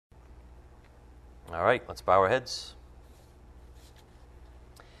All right, let's bow our heads.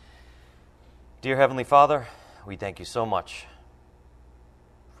 Dear Heavenly Father, we thank you so much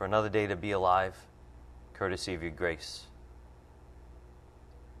for another day to be alive, courtesy of your grace.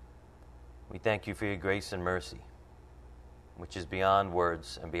 We thank you for your grace and mercy, which is beyond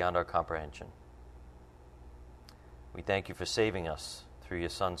words and beyond our comprehension. We thank you for saving us through your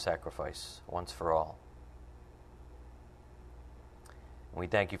Son's sacrifice once for all. We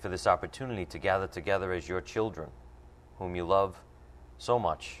thank you for this opportunity to gather together as your children, whom you love so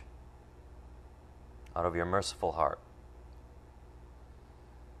much, out of your merciful heart.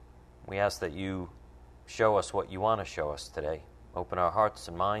 We ask that you show us what you want to show us today. Open our hearts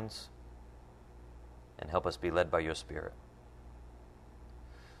and minds, and help us be led by your Spirit.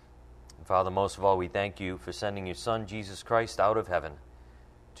 And Father, most of all, we thank you for sending your Son, Jesus Christ, out of heaven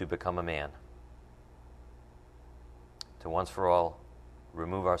to become a man, to once for all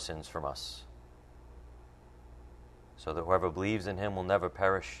remove our sins from us, so that whoever believes in him will never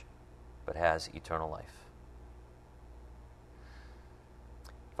perish, but has eternal life.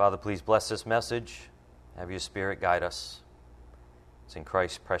 Father, please bless this message. Have your Spirit guide us. It's in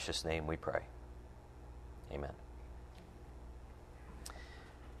Christ's precious name we pray. Amen.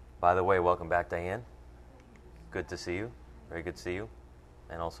 By the way, welcome back, Diane. Good to see you. Very good to see you.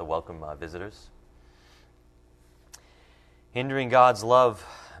 And also welcome visitors. Hindering God's love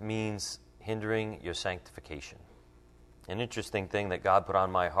means hindering your sanctification. An interesting thing that God put on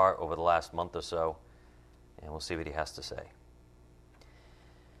my heart over the last month or so, and we'll see what he has to say.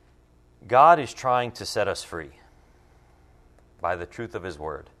 God is trying to set us free by the truth of his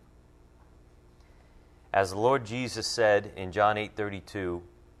word. As the Lord Jesus said in John 8:32,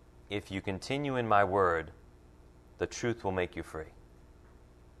 "If you continue in my word, the truth will make you free."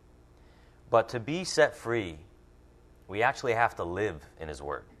 But to be set free, we actually have to live in his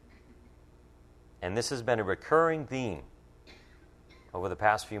word. And this has been a recurring theme over the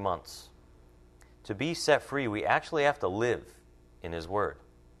past few months. To be set free, we actually have to live in his word.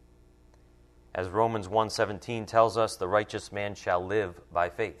 As Romans 1:17 tells us, the righteous man shall live by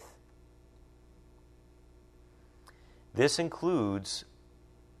faith. This includes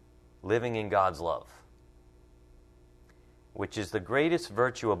living in God's love, which is the greatest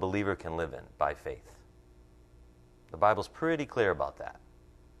virtue a believer can live in by faith. The Bible's pretty clear about that.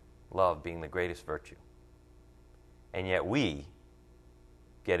 Love being the greatest virtue. And yet we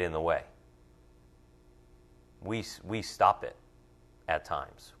get in the way. We stop it at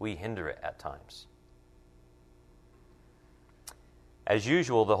times. We hinder it at times. As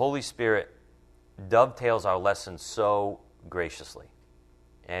usual, the Holy Spirit dovetails our lessons so graciously.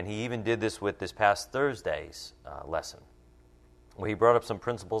 And he even did this with this past Thursday's lesson, where he brought up some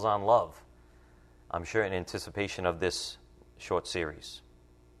principles on love, I'm sure in anticipation of this short series.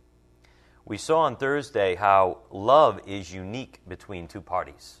 We saw on Thursday how love is unique between two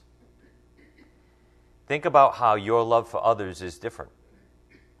parties. Think about how your love for others is different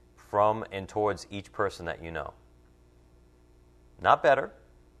from and towards each person that you know. Not better,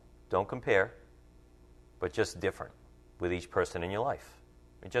 don't compare, but just different with each person in your life.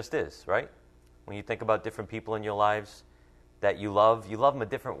 It just is, right? When you think about different people in your lives that you love them a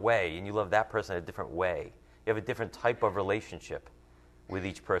different way, and you love that person a different way. You have a different type of relationship with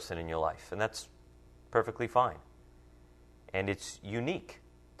each person in your life, and that's perfectly fine. And it's unique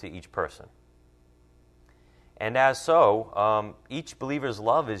to each person. And as so, each believer's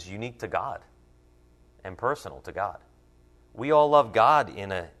love is unique to God and personal to God. We all love God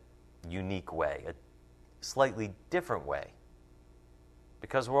in a unique way, a slightly different way,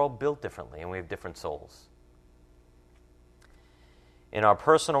 because we're all built differently and we have different souls. In our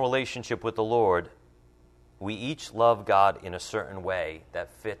personal relationship with the Lord, we each love God in a certain way that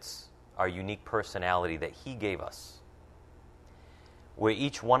fits our unique personality that he gave us. We're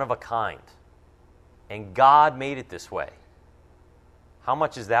each one of a kind, and God made it this way. How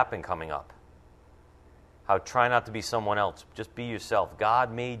much has that been coming up? How try not to be someone else, just be yourself.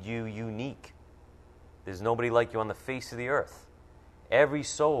 God made you unique. There's nobody like you on the face of the earth. Every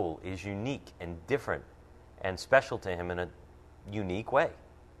soul is unique and different and special to him in a unique way.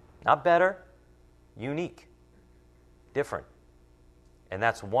 Not better, unique, different. And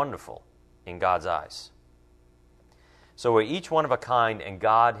that's wonderful in God's eyes. So we're each one of a kind, and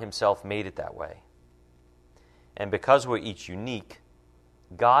God himself made it that way. And because we're each unique,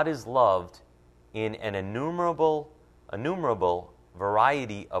 God is loved in an innumerable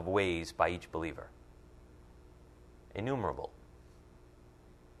variety of ways by each believer. Innumerable.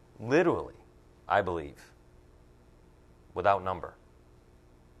 Literally, I believe, without number.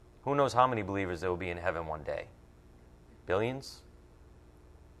 Who knows how many believers there will be in heaven one day? Billions?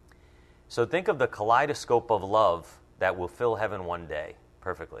 So think of the kaleidoscope of love that will fill heaven one day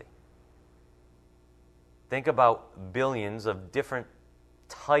perfectly. Think about billions of different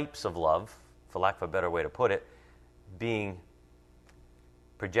types of love, for lack of a better way to put it, being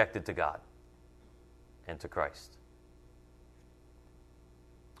projected to God and to Christ.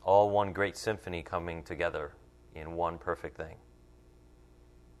 All one great symphony coming together in one perfect thing.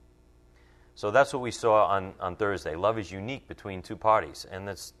 So that's what we saw on Thursday. Love is unique between two parties, and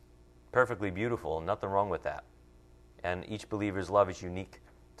that's perfectly beautiful, and nothing wrong with that. And each believer's love is unique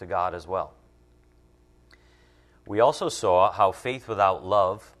to God as well. We also saw how faith without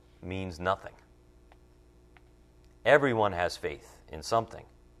love means nothing. Everyone has faith in something.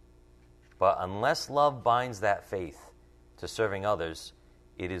 But unless love binds that faith to serving others,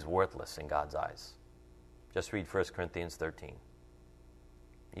 it is worthless in God's eyes. Just read 1 Corinthians 13.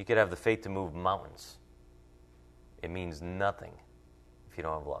 You could have the faith to move mountains. It means nothing if you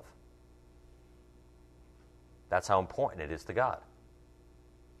don't have love. That's how important it is to God.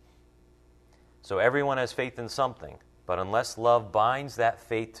 So everyone has faith in something, but unless love binds that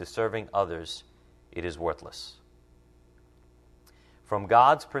faith to serving others, it is worthless. From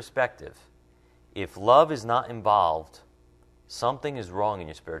God's perspective, if love is not involved, something is wrong in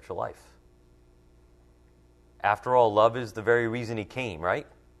your spiritual life. After all, love is the very reason He came, right?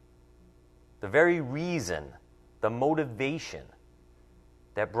 The very reason, the motivation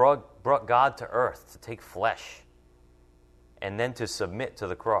that brought God to earth to take flesh and then to submit to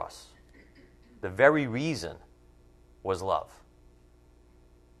the cross. The very reason was love.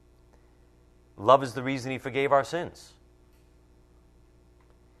 Love is the reason He forgave our sins.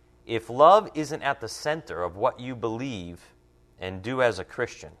 If love isn't at the center of what you believe and do as a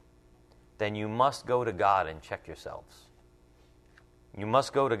Christian, then you must go to God and check yourselves. You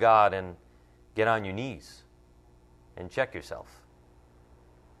must go to God and get on your knees and check yourself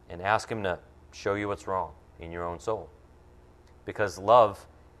and ask Him to show you what's wrong in your own soul. Because love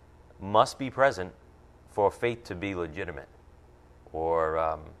must be present for faith to be legitimate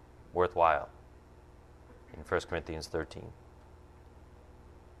or worthwhile in 1 Corinthians 13.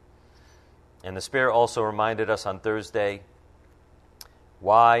 And the Spirit also reminded us on Thursday,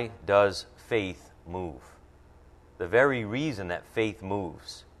 why does faith move? The very reason that faith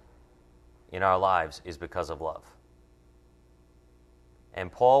moves in our lives is because of love. And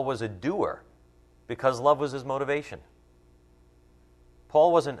Paul was a doer because love was his motivation.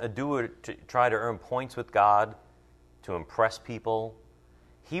 Paul wasn't a doer to try to earn points with God, to impress people.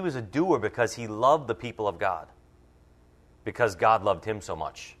 He was a doer because he loved the people of God, because God loved him so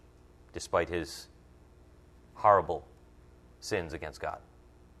much, despite his horrible sins against God.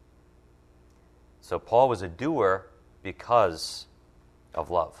 So Paul was a doer because of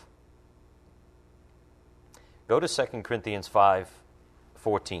love. Go to 2 Corinthians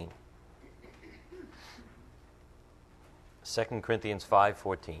 5:14. 2 Corinthians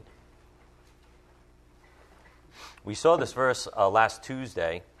 5:14. We saw this verse last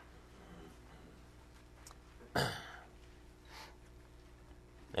Tuesday. And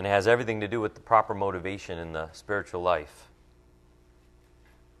it has everything to do with the proper motivation in the spiritual life.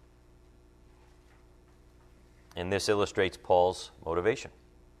 And this illustrates Paul's motivation.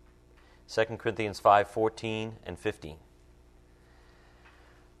 2 Corinthians 5:14 and 15.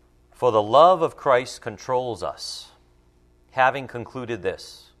 For the love of Christ controls us, having concluded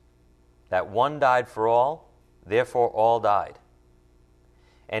this, that one died for all, therefore all died.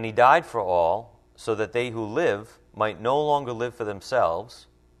 And He died for all, so that they who live might no longer live for themselves,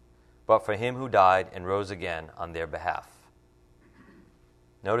 but for Him who died and rose again on their behalf.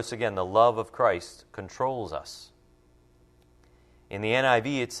 Notice again, the love of Christ controls us. In the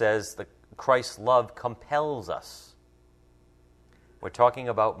NIV it says that Christ's love compels us. We're talking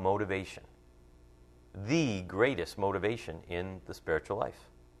about motivation, the greatest motivation in the spiritual life.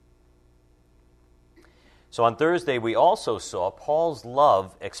 So on Thursday we also saw Paul's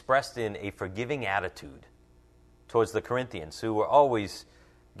love expressed in a forgiving attitude towards the Corinthians, who were always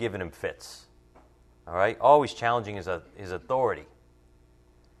giving him fits, all right? Always challenging his authority.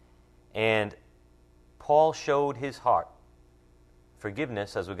 And Paul showed his heart.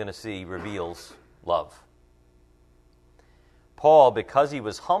 Forgiveness, as we're going to see, reveals love. Paul, because he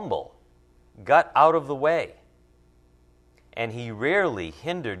was humble, got out of the way, and he rarely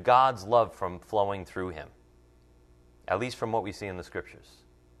hindered God's love from flowing through him, at least from what we see in the Scriptures.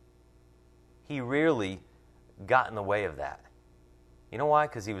 He rarely got in the way of that. You know why?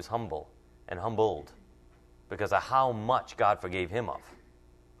 Because he was humble and humbled because of how much God forgave him of.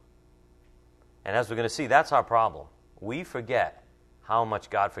 And as we're going to see, that's our problem. We forget how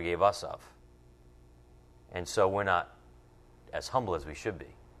much God forgave us of. And so we're not as humble as we should be.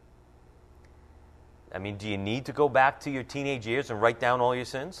 I mean, do you need to go back to your teenage years and write down all your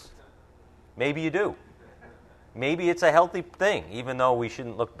sins? Maybe you do. Maybe it's a healthy thing, even though we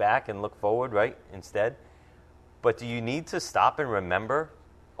shouldn't look back and look forward, right, instead. But do you need to stop and remember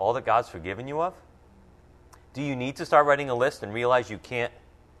all that God's forgiven you of? Do you need to start writing a list and realize you can't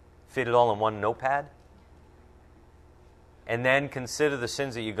fit it all in one notepad? And then consider the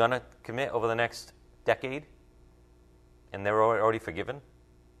sins that you're going to commit over the next decade? And they're already forgiven?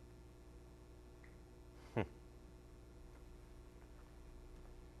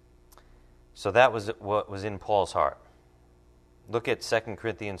 So that was what was in Paul's heart. Look at 2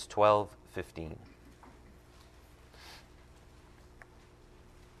 Corinthians 12:15.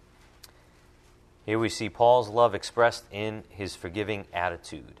 Here we see Paul's love expressed in his forgiving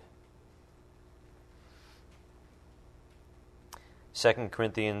attitude. 2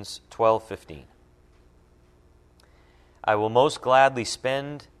 Corinthians 12:15. I will most gladly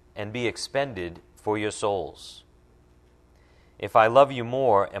spend and be expended for your souls. If I love you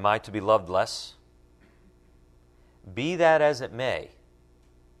more, am I to be loved less? Be that as it may,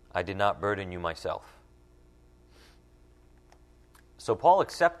 I did not burden you myself. So Paul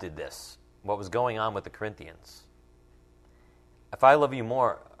accepted this, what was going on with the Corinthians. If I love you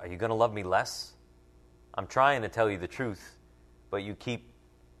more, are you going to love me less? I'm trying to tell you the truth, but you keep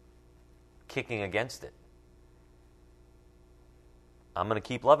kicking against it. I'm going to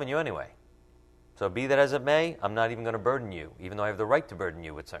keep loving you anyway. So be that as it may, I'm not even going to burden you, even though I have the right to burden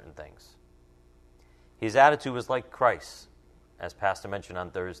you with certain things. His attitude was like Christ, as Pastor mentioned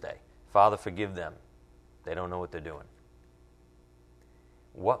on Thursday. Father, forgive them. They don't know what they're doing.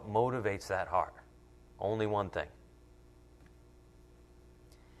 What motivates that heart? Only one thing.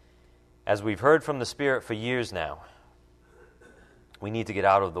 As we've heard from the Spirit for years now, we need to get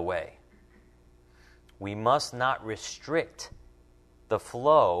out of the way. We must not restrict the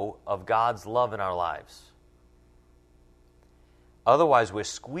flow of God's love in our lives. Otherwise, we're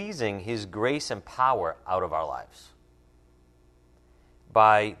squeezing His grace and power out of our lives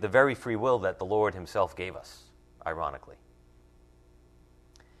by the very free will that the Lord Himself gave us, ironically.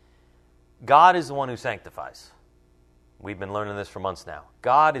 God is the one who sanctifies. We've been learning this for months now.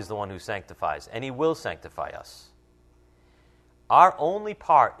 God is the one who sanctifies, and He will sanctify us. Our only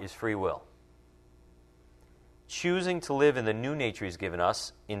part is free will. Choosing to live in the new nature He's given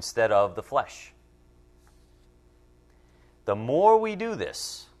us instead of the flesh. The more we do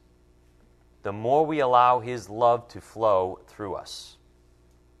this, the more we allow His love to flow through us,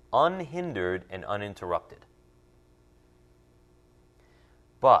 unhindered and uninterrupted.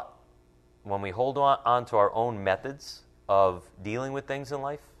 But when we hold on to our own methods of dealing with things in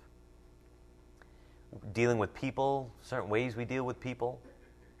life, dealing with people, certain ways we deal with people,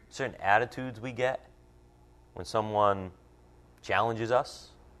 certain attitudes we get, when someone challenges us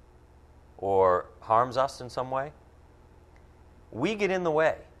or harms us in some way, we get in the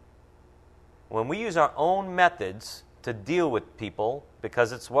way. When we use our own methods to deal with people,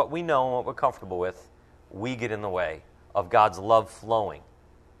 because it's what we know and what we're comfortable with, we get in the way of God's love flowing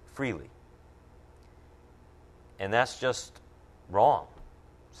freely. And that's just wrong.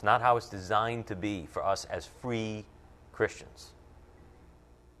 It's not how it's designed to be for us as free Christians.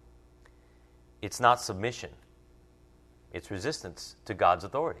 It's not submission. It's resistance to God's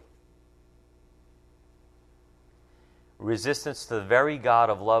authority. Resistance to the very God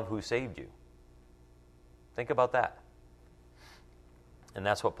of love who saved you. Think about that. And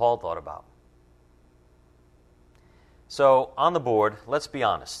that's what Paul thought about. So, on the board, let's be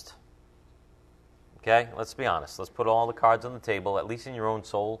honest. Okay? Let's be honest. Let's put all the cards on the table, at least in your own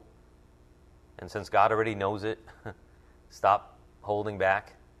soul. And since God already knows it, stop holding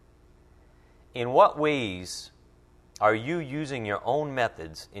back. In what ways are you using your own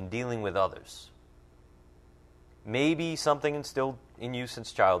methods in dealing with others? Maybe something instilled in you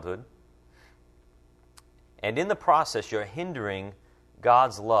since childhood. And in the process, you're hindering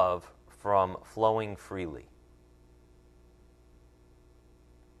God's love from flowing freely.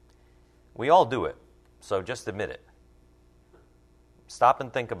 We all do it, so just admit it. Stop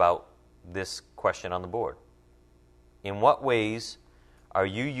and think about this question on the board. In what ways are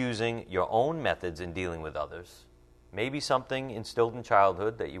you using your own methods in dealing with others? Maybe something instilled in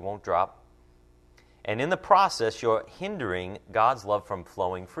childhood that you won't drop. And in the process, you're hindering God's love from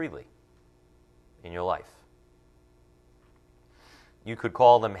flowing freely in your life. You could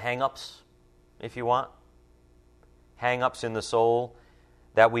call them hang-ups, if you want. Hang-ups in the soul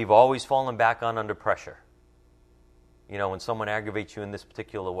that we've always fallen back on under pressure. You know, when someone aggravates you in this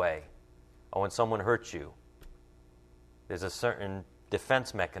particular way, or when someone hurts you, there's a certain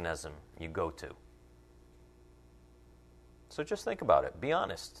defense mechanism you go to. So just think about it. Be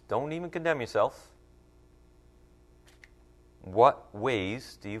honest. Don't even condemn yourself. What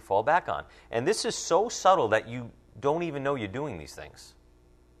ways do you fall back on? And this is so subtle that you don't even know you're doing these things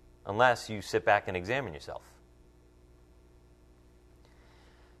unless you sit back and examine yourself.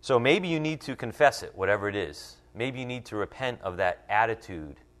 So maybe you need to confess it, whatever it is. Maybe you need to repent of that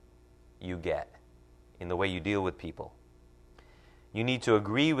attitude you get in the way you deal with people. You need to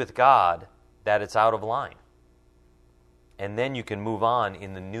agree with God that it's out of line. And then you can move on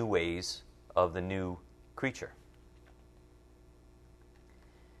in the new ways of the new creature.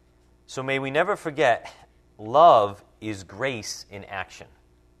 So may we never forget, love is grace in action.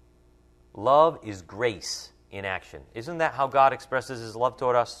 Love is grace in action. Isn't that how God expresses his love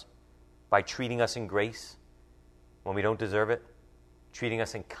toward us? By treating us in grace when we don't deserve it? Treating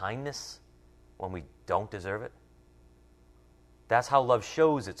us in kindness when we don't deserve it? That's how love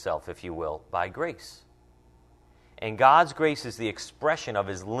shows itself, if you will, by grace. And God's grace is the expression of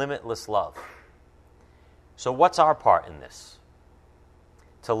his limitless love. So what's our part in this?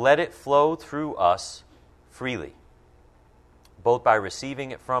 To let it flow through us freely, both by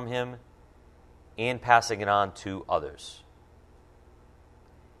receiving it from him and passing it on to others.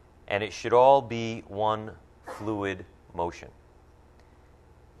 And it should all be one fluid motion.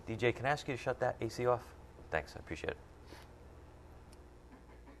 DJ, can I ask you to shut that AC off? Thanks, I appreciate it.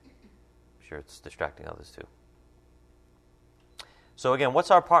 I'm sure it's distracting others too. So again, what's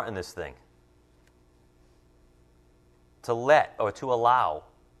our part in this thing? To let or to allow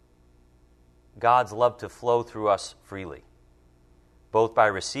God's love to flow through us freely, both by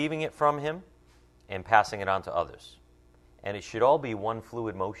receiving it from him and passing it on to others. And it should all be one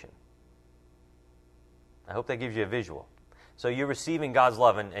fluid motion. I hope that gives you a visual. So you're receiving God's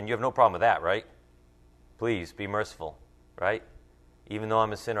love, and you have no problem with that, right? Please, be merciful, right? Even though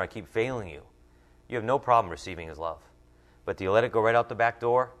I'm a sinner, I keep failing you. You have no problem receiving his love. But do you let it go right out the back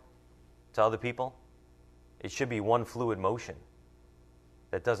door to other people? It should be one fluid motion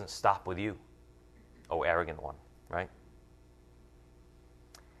that doesn't stop with you. Oh, arrogant one, right?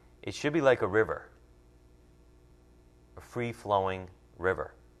 It should be like a river, a free-flowing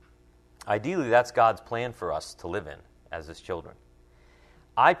river. Ideally, that's God's plan for us to live in as his children.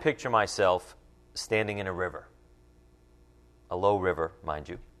 I picture myself standing in a river, a low river, mind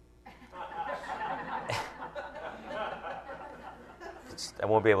you. I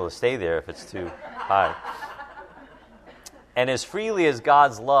won't be able to stay there if it's too high. And as freely as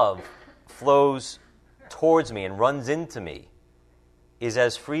God's love flows towards me and runs into me, is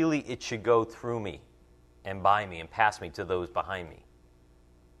as freely it should go through me and by me and past me to those behind me.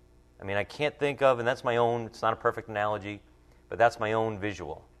 I mean, I can't think of, and that's my own, it's not a perfect analogy, but that's my own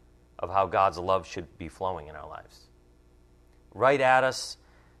visual of how God's love should be flowing in our lives. Right at us,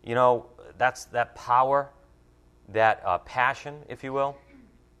 you know, that's that power, that passion, if you will,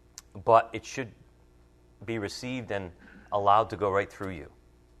 but it should be received and allowed to go right through you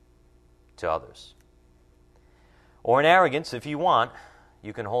to others. Or in arrogance, if you want,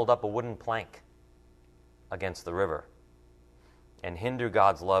 you can hold up a wooden plank against the river and hinder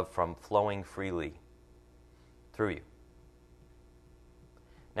God's love from flowing freely through you.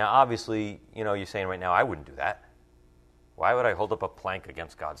 Now, obviously, you know, you're saying right now, I wouldn't do that. Why would I hold up a plank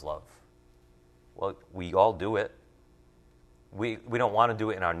against God's love? Well, we all do it. We don't want to do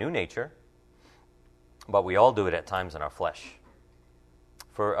it in our new nature, but we all do it at times in our flesh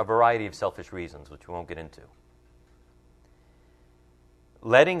for a variety of selfish reasons, which we won't get into.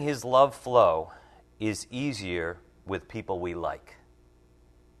 Letting his love flow is easier with people we like.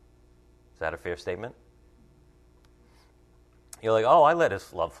 Is that a fair statement? You're like, oh, I let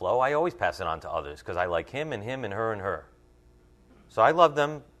his love flow. I always pass it on to others because I like him and her and her. So I love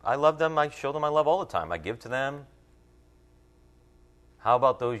them. I show them I love all the time. I give to them. How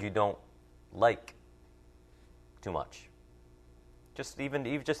about those you don't like too much? Just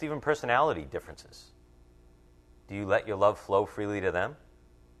even personality differences. Do you let your love flow freely to them?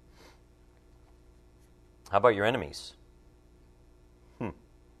 How about your enemies?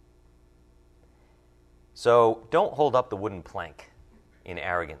 So don't hold up the wooden plank in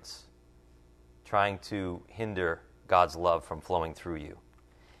arrogance, trying to hinder God's love from flowing through you.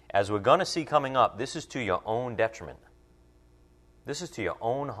 As we're going to see coming up, this is to your own detriment. This is to your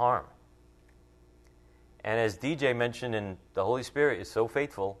own harm. And as DJ mentioned, the Holy Spirit is so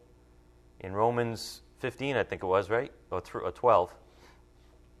faithful, in Romans 15, I think it was, right? Or 12,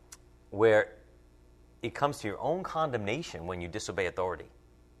 where it comes to your own condemnation when you disobey authority.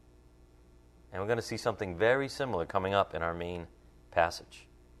 And we're going to see something very similar coming up in our main passage.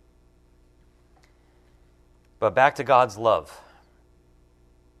 But back to God's love.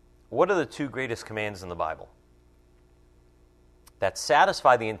 What are the two greatest commands in the Bible that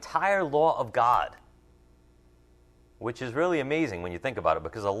satisfy the entire law of God? which is really amazing when you think about it,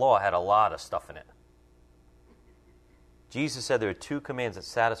 because the law had a lot of stuff in it. Jesus said there are 2 commands that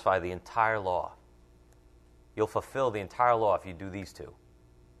satisfy the entire law. You'll fulfill the entire law if you do these 2.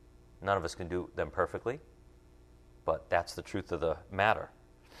 None of us can do them perfectly, but that's the truth of the matter.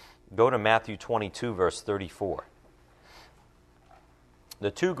 Go to Matthew 22, verse 34. The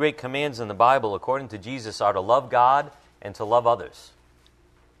 2 great commands in the Bible, according to Jesus, are to love God and to love others.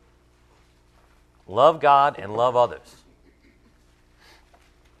 Love God and love others.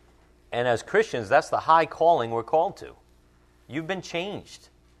 And as Christians, that's the high calling we're called to. You've been changed.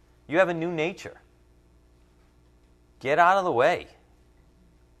 You have a new nature. Get out of the way.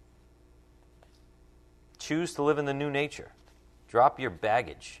 Choose to live in the new nature. Drop your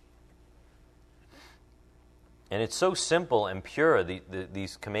baggage. And it's so simple and pure,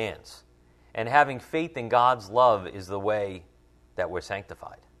 these commands. And having faith in God's love is the way that we're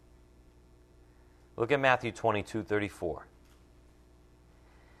sanctified. Look at Matthew 22:34.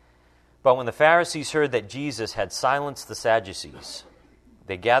 But when the Pharisees heard that Jesus had silenced the Sadducees,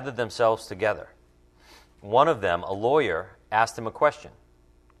 they gathered themselves together. One of them, a lawyer, asked him a question,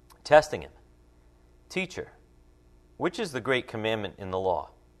 testing him. Teacher, which is the great commandment in the law?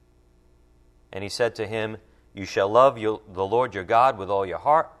 And he said to him, you shall love the Lord your God with all your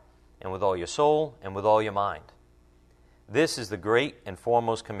heart, and with all your soul, and with all your mind. This is the great and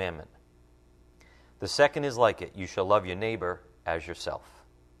foremost commandment. The second is like it, you shall love your neighbor as yourself.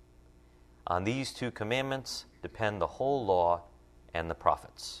 On these 2 commandments depend the whole law and the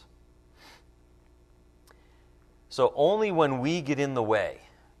prophets. So only when we get in the way,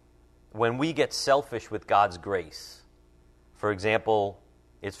 when we get selfish with God's grace, for example,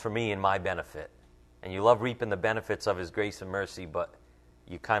 it's for me and my benefit, and you love reaping the benefits of His grace and mercy, but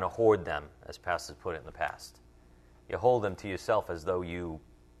you kind of hoard them, as pastors put it in the past. You hold them to yourself as though you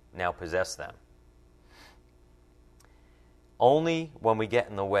now possess them. Only when we get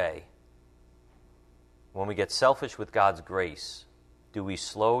in the way, when we get selfish with God's grace, do we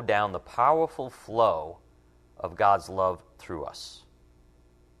slow down the powerful flow of God's love through us.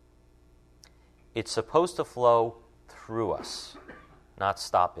 It's supposed to flow through us, not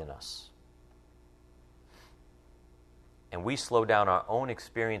stop in us. And we slow down our own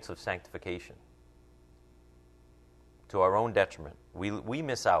experience of sanctification to our own detriment. We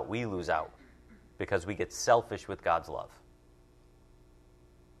miss out, we lose out, because we get selfish with God's love.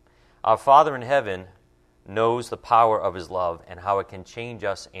 Our Father in heaven knows the power of His love and how it can change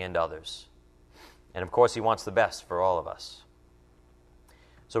us and others. And of course, He wants the best for all of us.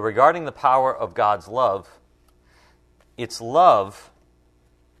 So regarding the power of God's love, it's love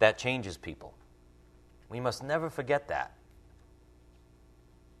that changes people. We must never forget that.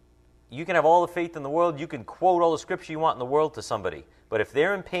 You can have all the faith in the world, you can quote all the scripture you want in the world to somebody, but if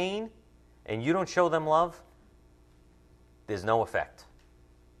they're in pain and you don't show them love, there's no effect.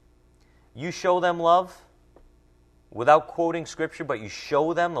 You show them love without quoting scripture, but you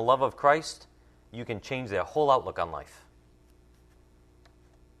show them the love of Christ, you can change their whole outlook on life.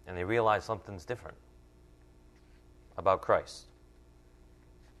 And they realize something's different about Christ.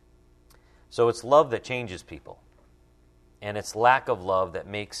 So it's love that changes people. And it's lack of love that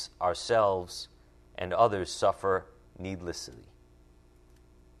makes ourselves and others suffer needlessly.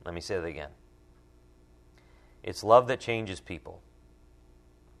 Let me say that again. It's love that changes people.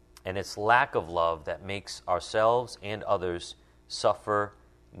 And it's lack of love that makes ourselves and others suffer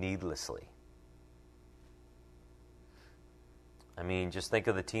needlessly. I mean, just think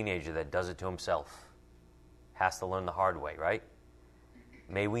of the teenager that does it to himself. Has to learn the hard way, right?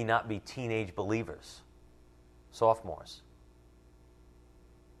 May we not be teenage believers, sophomores.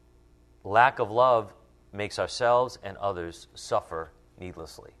 Lack of love makes ourselves and others suffer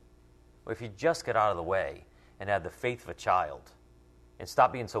needlessly. Well, if you just get out of the way and have the faith of a child and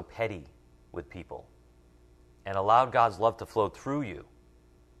stop being so petty with people and allow God's love to flow through you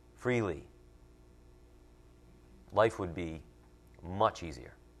freely, life would be much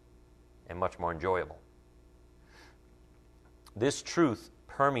easier and much more enjoyable. This truth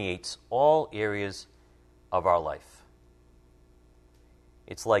permeates all areas of our life.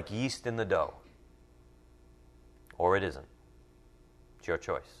 It's like yeast in the dough. Or it isn't. It's your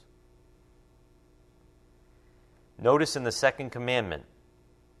choice. Notice in the second commandment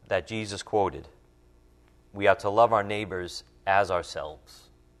that Jesus quoted, we are to love our neighbors as ourselves.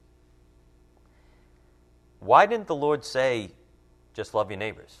 Why didn't the Lord say, just love your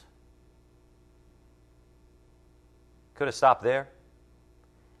neighbors? Could have stopped there.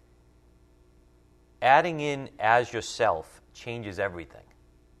 Adding in as yourself changes everything.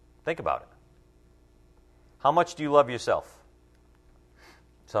 Think about it. How much do you love yourself?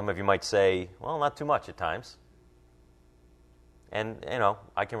 Some of you might say, well, not too much at times. And,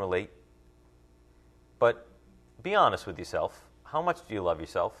 I can relate. But be honest with yourself. How much do you love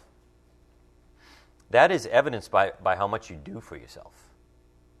yourself? That is evidenced by how much you do for yourself.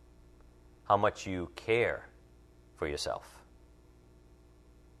 How much you care for yourself.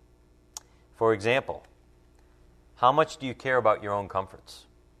 For example, how much do you care about your own comforts,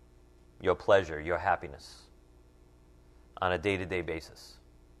 your pleasure, your happiness on a day-to-day basis?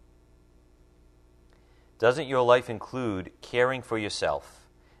 Doesn't your life include caring for yourself,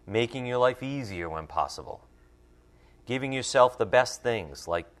 making your life easier when possible, giving yourself the best things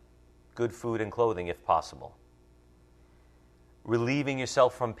like good food and clothing if possible, relieving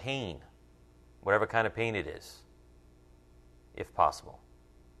yourself from pain, whatever kind of pain it is, if possible?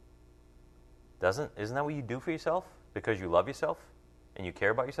 Isn't that what you do for yourself? Because you love yourself and you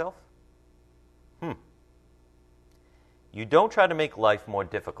care about yourself? You don't try to make life more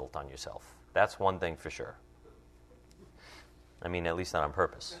difficult on yourself. That's one thing for sure. I mean, at least not on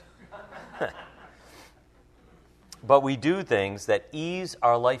purpose. But we do things that ease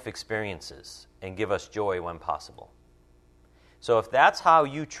our life experiences and give us joy when possible. So if that's how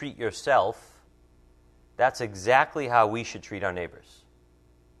you treat yourself, that's exactly how we should treat our neighbors.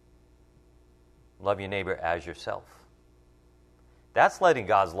 Love your neighbor as yourself. That's letting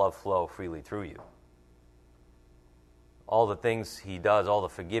God's love flow freely through you. All the things He does, all the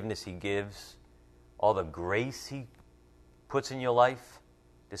forgiveness He gives, all the grace He puts in your life,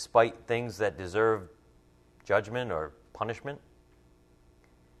 despite things that deserve judgment or punishment.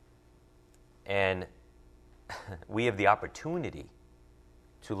 And we have the opportunity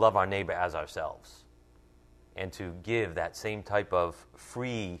to love our neighbor as ourselves and to give that same type of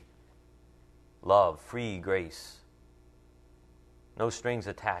free love, free grace, no strings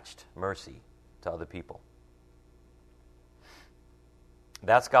attached mercy to other people.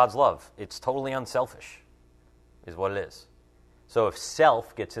 That's God's love. It's totally unselfish, is what it is. So if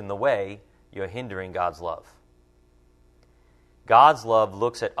self gets in the way, you're hindering God's love. God's love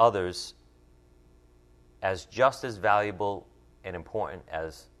looks at others as just as valuable and important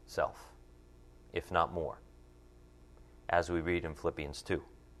as self, if not more, as we read in Philippians 2.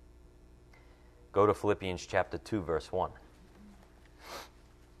 Go to Philippians chapter 2, verse 1.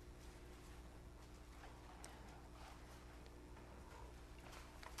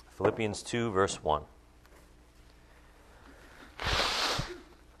 Philippians 2, verse 1.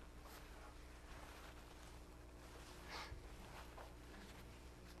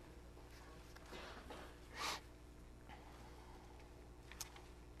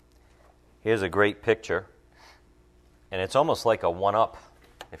 Here's a great picture, and it's almost like a one-up,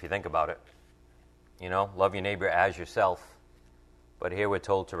 if you think about it. Love your neighbor as yourself, but here we're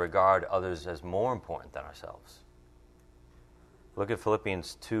told to regard others as more important than ourselves. Look at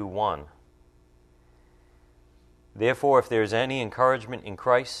Philippians 2:1. Therefore, if there is any encouragement in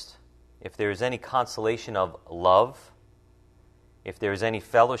Christ, if there is any consolation of love, if there is any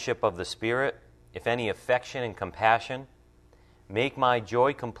fellowship of the Spirit, if any affection and compassion, make my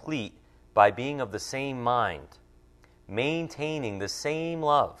joy complete by being of the same mind, maintaining the same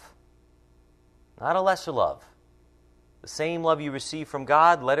love, not a lesser love. The same love you receive from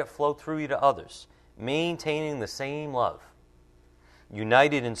God, let it flow through you to others, maintaining the same love,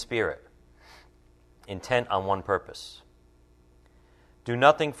 united in spirit, intent on one purpose. Do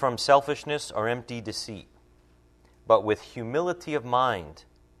nothing from selfishness or empty deceit, but with humility of mind,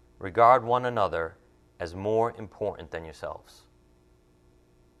 regard one another as more important than yourselves.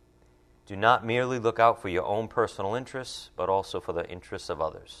 Do not merely look out for your own personal interests, but also for the interests of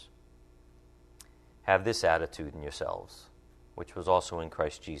others. Have this attitude in yourselves, which was also in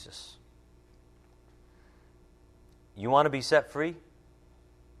Christ Jesus. You want to be set free?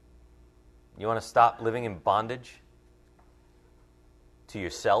 You want to stop living in bondage to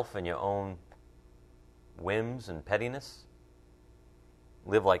yourself and your own whims and pettiness?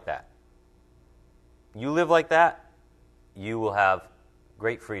 Live like that. You live like that, you will have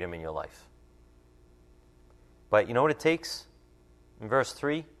great freedom in your life. But you know what it takes? In verse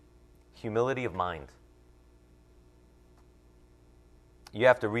 3, humility of mind. You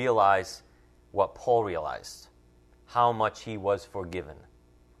have to realize what Paul realized, how much he was forgiven.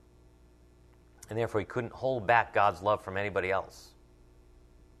 And therefore he couldn't hold back God's love from anybody else.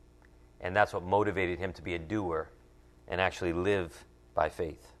 And that's what motivated him to be a doer and actually live by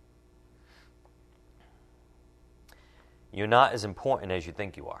faith. You're not as important as you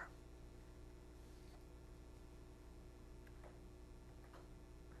think you are.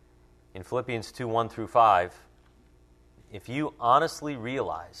 In Philippians 2:1-5, if you honestly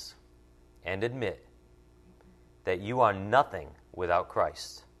realize and admit that you are nothing without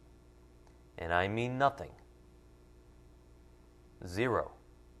Christ, and I mean nothing, Zero.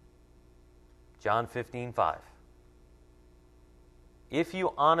 John 15:5. If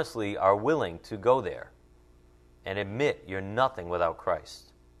you honestly are willing to go there and admit you're nothing without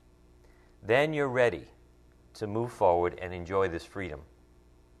Christ, then you're ready to move forward and enjoy this freedom,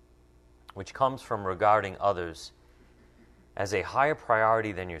 which comes from regarding others as a higher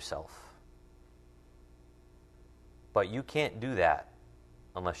priority than yourself. But you can't do that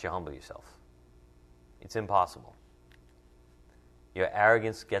unless you humble yourself. It's impossible. Your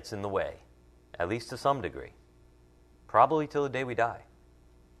arrogance gets in the way, at least to some degree, probably till the day we die.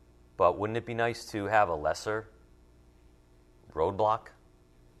 But wouldn't it be nice to have a lesser roadblock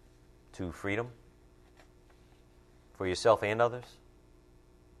to freedom for yourself and others?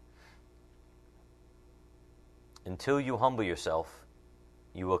 Until you humble yourself,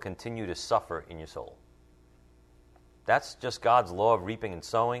 you will continue to suffer in your soul. That's just God's law of reaping and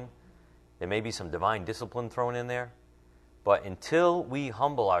sowing. There may be some divine discipline thrown in there. But until we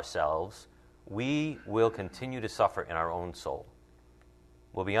humble ourselves, we will continue to suffer in our own soul.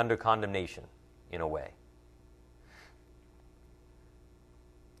 We'll be under condemnation in a way.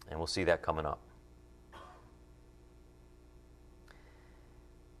 And we'll see that coming up.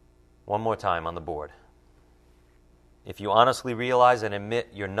 One more time on the board. If you honestly realize and admit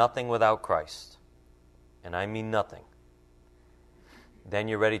you're nothing without Christ, and I mean nothing, then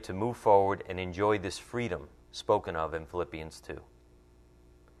you're ready to move forward and enjoy this freedom spoken of in Philippians 2,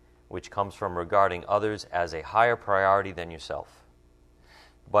 which comes from regarding others as a higher priority than yourself.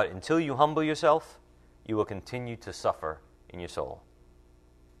 But until you humble yourself, you will continue to suffer in your soul.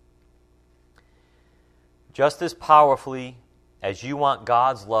 Just as powerfully as you want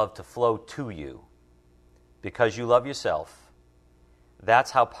God's love to flow to you because you love yourself,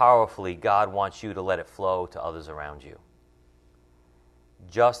 that's how powerfully God wants you to let it flow to others around you.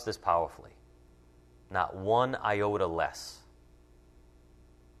 Just as powerfully. Not one iota less.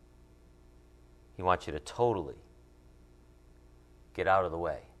 He wants you to totally get out of the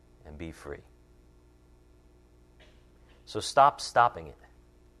way and be free. So stop stopping it.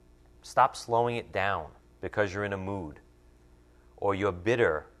 Stop slowing it down because you're in a mood, or you're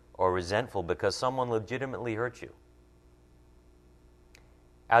bitter or resentful because someone legitimately hurt you.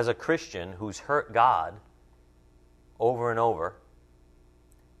 As a Christian who's hurt God over and over,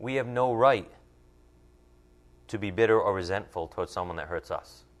 we have no right to be bitter or resentful towards someone that hurts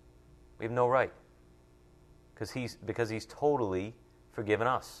us. We have no right. Because he's totally forgiven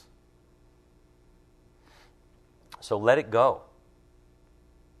us. So let it go.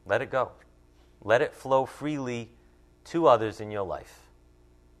 Let it go. Let it flow freely to others in your life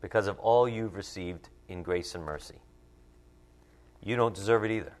because of all you've received in grace and mercy. You don't deserve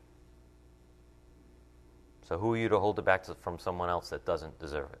it either. So who are you to hold it back from someone else that doesn't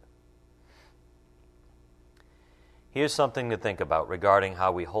deserve it? Here's something to think about regarding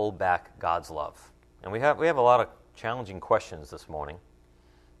how we hold back God's love. And we have a lot of challenging questions this morning.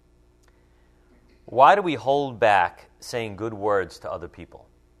 Why do we hold back saying good words to other people?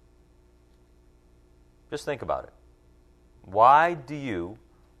 Just think about it. Why do you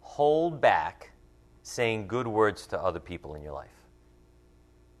hold back saying good words to other people in your life?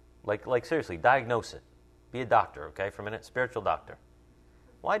 Like seriously, diagnose it. Be a doctor, okay, for a minute, spiritual doctor.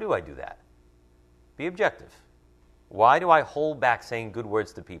 Why do I do that? Be objective. Why do I hold back saying good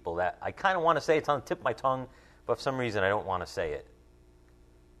words to people that I kind of want to say? It's on the tip of my tongue, but for some reason I don't want to say it?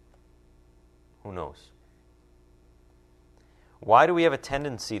 Who knows? Why do we have a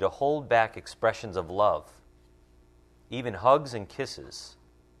tendency to hold back expressions of love, even hugs and kisses,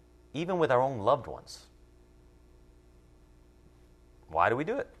 even with our own loved ones? Why do we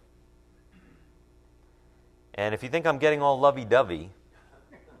do it? And if you think I'm getting all lovey-dovey,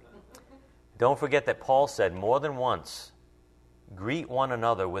 don't forget that Paul said more than once, greet one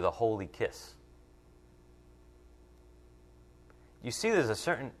another with a holy kiss. You see, there's a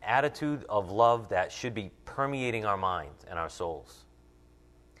certain attitude of love that should be permeating our minds and our souls.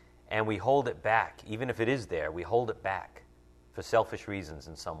 And we hold it back. Even if it is there, we hold it back for selfish reasons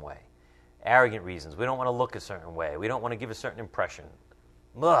in some way. Arrogant reasons. We don't want to look a certain way. We don't want to give a certain impression.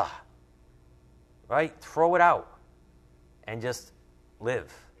 Ugh. Right? Throw it out and just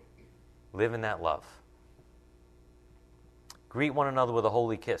live. Live in that love. Greet one another with a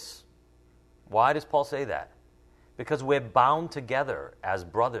holy kiss. Why does Paul say that? Because we're bound together as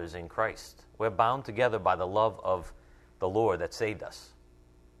brothers in Christ. We're bound together by the love of the Lord that saved us.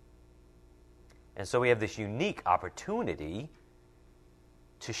 And so we have this unique opportunity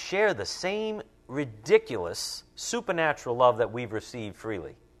to share the same ridiculous supernatural love that we've received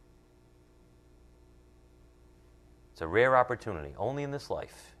freely. It's a rare opportunity. Only in this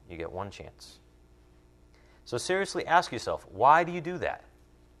life you get one chance. So seriously ask yourself, why do you do that?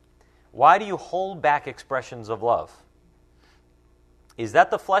 Why do you hold back expressions of love? Is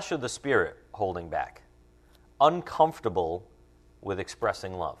that the flesh or the spirit holding back? Uncomfortable with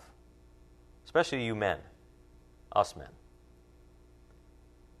expressing love? Especially you men, us men.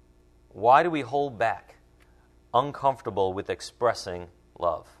 Why do we hold back? Uncomfortable with expressing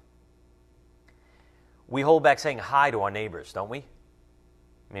love. We hold back saying hi to our neighbors, don't we?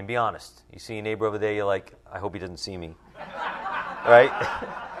 I mean, be honest. You see a neighbor over there, you're like, I hope he doesn't see me. Right?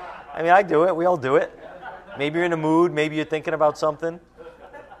 I mean, I do it. We all do it. Maybe you're in a mood. Maybe you're thinking about something.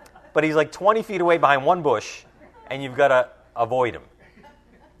 But he's like 20 feet away behind one bush, and you've got to avoid him.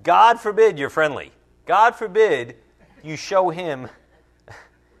 God forbid you're friendly. God forbid you show him,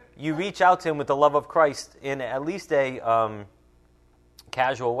 you reach out to him with the love of Christ in at least a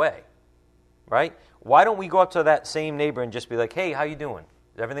casual way. Right? Why don't we go up to that same neighbor and just be like, hey, how you doing?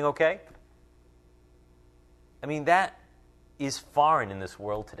 Is everything okay? I mean, that is foreign in this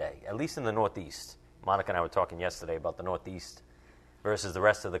world today, at least in the Northeast. Monica and I were talking yesterday about the Northeast versus the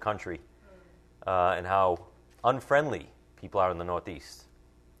rest of the country and how unfriendly people are in the Northeast.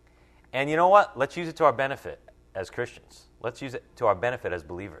 And you know what? Let's use it to our benefit as Christians. Let's use it to our benefit as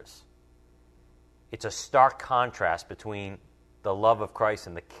believers. It's a stark contrast between the love of Christ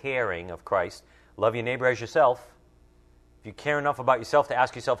and the caring of Christ. Love your neighbor as yourself. If you care enough about yourself to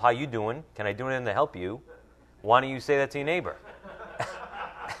ask yourself, how you doing? Can I do anything to help you? Why don't you say that to your neighbor?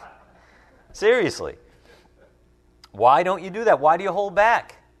 Seriously. Why don't you do that? Why do you hold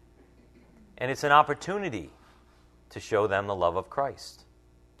back? And it's an opportunity to show them the love of Christ,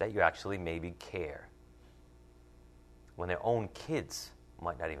 that you actually maybe care, when their own kids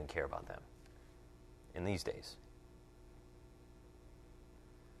might not even care about them in these days.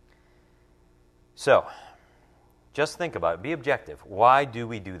 So, just think about it. Be objective. Why do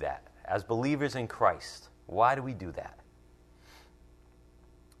we do that? As believers in Christ, why do we do that?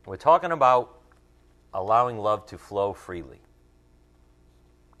 We're talking about allowing love to flow freely.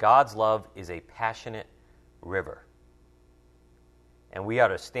 God's love is a passionate river, and we are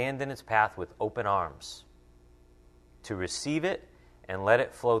to stand in its path with open arms to receive it and let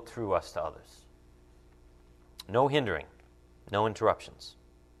it flow through us to others. No hindering, no interruptions.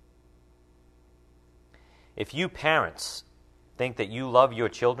 If you parents think that you love your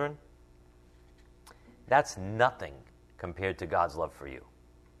children, that's nothing compared to God's love for you.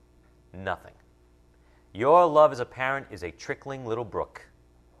 Nothing. Your love as a parent is a trickling little brook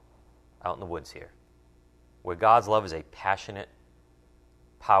out in the woods here, where God's love is a passionate,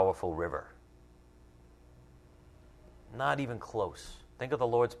 powerful river. Not even close. Think of the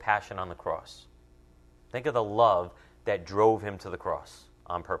Lord's passion on the cross. Think of the love that drove him to the cross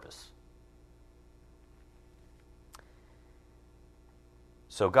on purpose.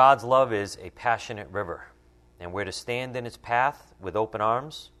 So God's love is a passionate river, and we're to stand in its path with open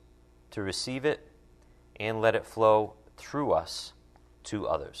arms to receive it and let it flow through us to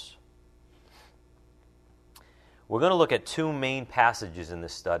others. We're going to look at two main passages in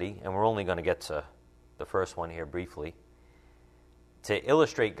this study, and we're only going to get to the first one here briefly, to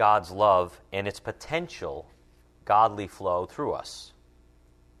illustrate God's love and its potential godly flow through us.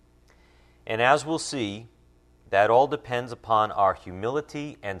 And as we'll see, that all depends upon our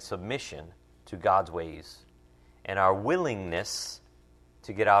humility and submission to God's ways and our willingness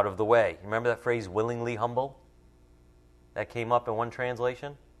to get out of the way. Remember that phrase, willingly humble? That came up in one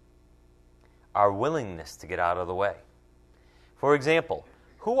translation? Our willingness to get out of the way. For example,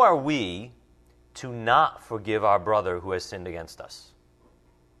 who are we to not forgive our brother who has sinned against us?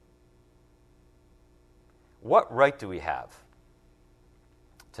 What right do we have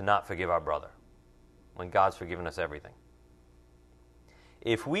to not forgive our brother when God's forgiven us everything?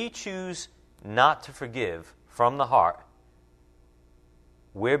 If we choose not to forgive from the heart,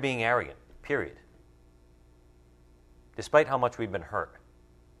 we're being arrogant, period. Despite how much we've been hurt.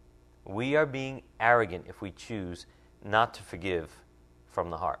 We are being arrogant if we choose not to forgive from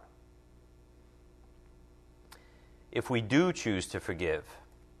the heart. If we do choose to forgive,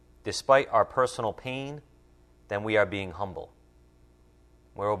 despite our personal pain, then we are being humble.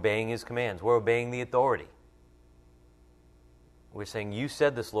 We're obeying his commands. We're obeying the authority. We're saying, you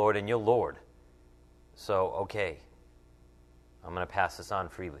said this, Lord, and you're Lord. So, okay, I'm going to pass this on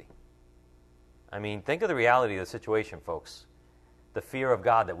freely. I mean, think of the reality of the situation, folks. The fear of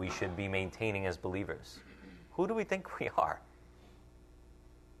God that we should be maintaining as believers. Who do we think we are?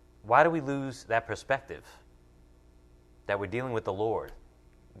 Why do we lose that perspective that we're dealing with the Lord,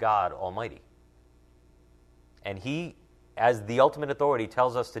 God Almighty? And he, as the ultimate authority,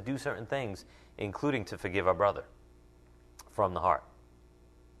 tells us to do certain things, including to forgive our brother from the heart.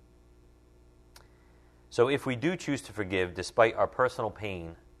 So if we do choose to forgive despite our personal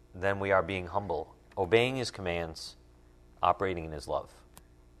pain, then we are being humble, obeying his commands, operating in his love.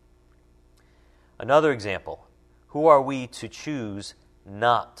 Another example, who are we to choose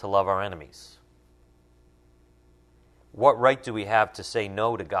not to love our enemies? What right do we have to say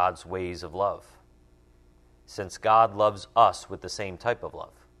no to God's ways of love, since God loves us with the same type of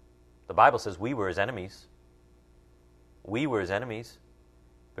love? The Bible says we were his enemies. We were his enemies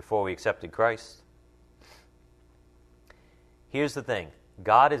before we accepted Christ. Here's the thing.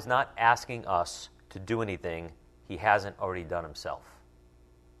 God is not asking us to do anything he hasn't already done himself.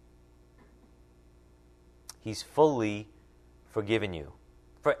 He's fully forgiven you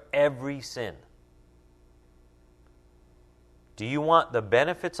for every sin. Do you want the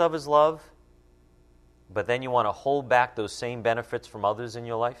benefits of his love, but then you want to hold back those same benefits from others in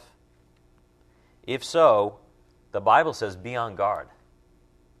your life? If so, the Bible says be on guard,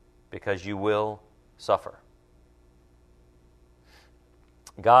 because you will suffer.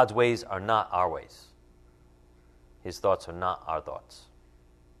 God's ways are not our ways. His thoughts are not our thoughts.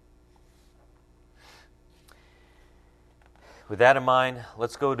 With that in mind,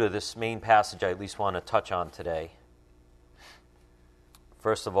 let's go to this main passage I at least want to touch on today.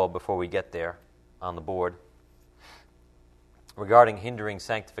 First of all, before we get there on the board, regarding hindering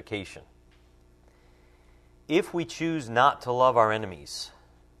sanctification. If we choose not to love our enemies,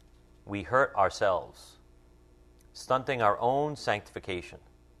 we hurt ourselves, stunting our own sanctification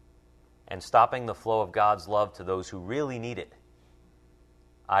and stopping the flow of God's love to those who really need it,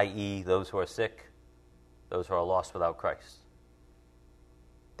 i.e., those who are sick, those who are lost without Christ.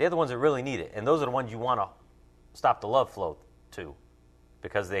 They're the ones that really need it, and those are the ones you want to stop the love flow to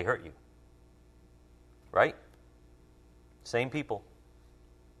because they hurt you. Right? Same people.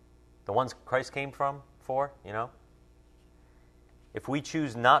 The ones Christ came for, you know? If we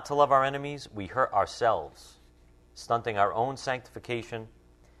choose not to love our enemies, we hurt ourselves, stunting our own sanctification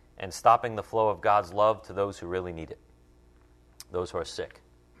and stopping the flow of God's love to those who really need it, those who are sick,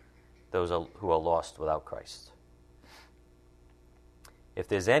 those who are lost without Christ. If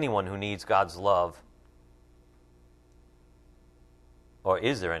there's anyone who needs God's love, or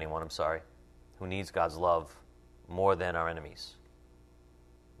is there anyone, who needs God's love more than our enemies?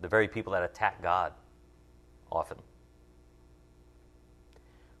 The very people that attack God often.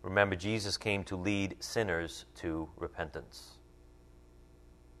 Remember, Jesus came to lead sinners to repentance.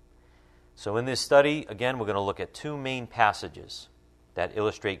 So in this study, again, we're going to look at two main passages that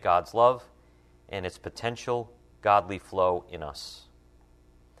illustrate God's love and its potential godly flow in us.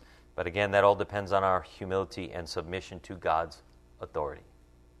 But again, that all depends on our humility and submission to God's authority.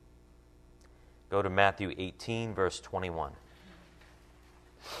 Go to Matthew 18, verse 21.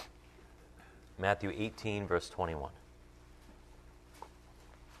 Matthew 18, verse 21.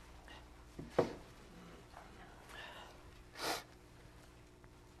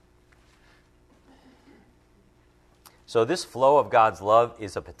 So this flow of God's love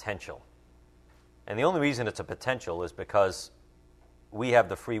is a potential. And the only reason it's a potential is because we have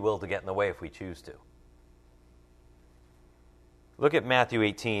the free will to get in the way if we choose to. Look at Matthew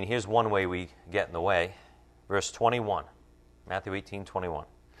 18. Here's one way we get in the way. Verse 21. Matthew 18, 21.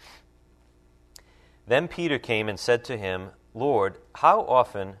 Then Peter came and said to him, Lord, how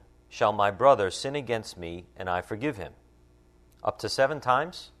often shall my brother sin against me and I forgive him? Up to 7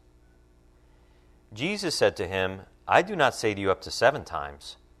 times? Jesus said to him, I do not say to you up to 7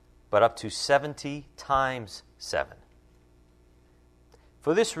 times, but up to 70 times 7.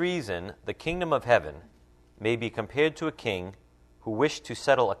 For this reason, the kingdom of heaven may be compared to a king who wished to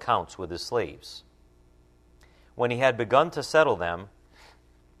settle accounts with his slaves. When he had begun to settle them,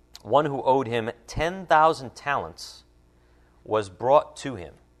 one who owed him 10,000 talents was brought to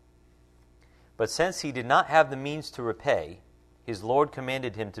him. But since he did not have the means to repay, his Lord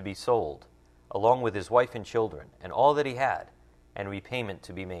commanded him to be sold, along with his wife and children, and all that he had, and repayment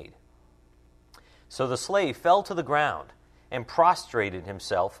to be made. So the slave fell to the ground and prostrated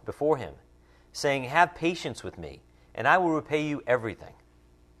himself before him, saying, Have patience with me, and I will repay you everything.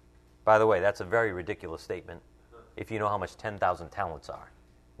 By the way, that's a very ridiculous statement if you know how much 10,000 talents are.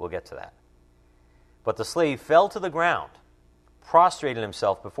 We'll get to that. But the slave fell to the ground, prostrated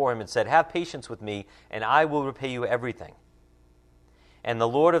himself before him, and said, Have patience with me, and I will repay you everything. And the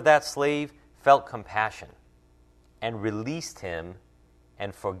Lord of that slave felt compassion and released him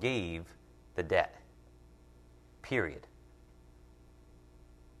and forgave the debt. Period.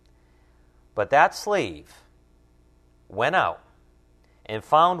 But that slave went out and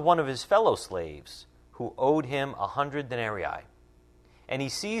found one of his fellow slaves who owed him 100 denarii. And he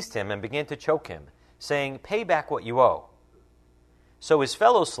seized him and began to choke him, saying, Pay back what you owe. So his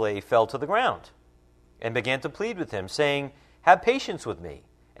fellow slave fell to the ground and began to plead with him, saying, "Have patience with me,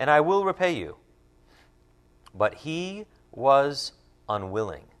 and I will repay you." But he was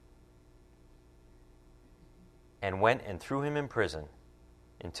unwilling, and went and threw him in prison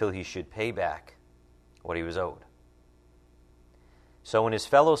until he should pay back what he was owed. So when his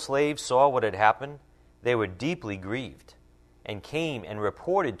fellow slaves saw what had happened, they were deeply grieved, and came and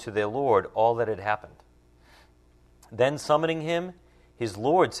reported to their lord all that had happened. Then summoning him, his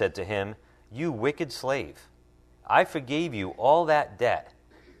lord said to him, "You wicked slave, I forgave you all that debt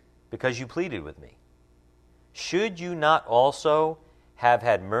because you pleaded with me. Should you not also have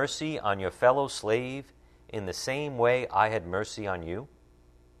had mercy on your fellow slave in the same way I had mercy on you?"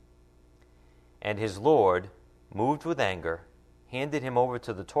 And his lord, moved with anger, handed him over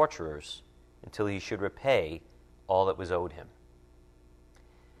to the torturers until he should repay all that was owed him.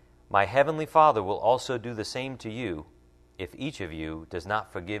 My heavenly Father will also do the same to you if each of you does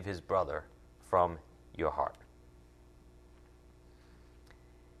not forgive his brother from your heart.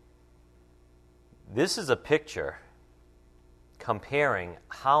 This is a picture comparing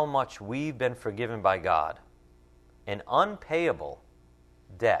how much we've been forgiven by God, an unpayable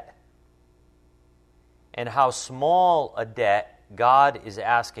debt, and how small a debt God is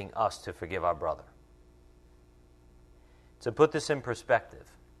asking us to forgive our brother. To put this in perspective,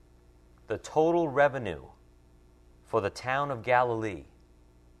 the total revenue for the town of Galilee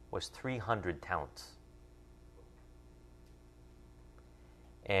was 300 talents.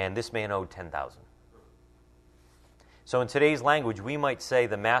 And this man owed 10,000. So in today's language, we might say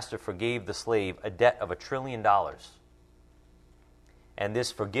the master forgave the slave a debt of $1 trillion. And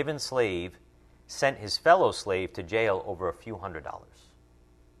this forgiven slave sent his fellow slave to jail over a few $100s.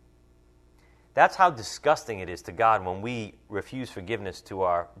 That's how disgusting it is to God when we refuse forgiveness to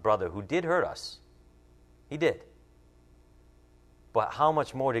our brother who did hurt us. He did. But how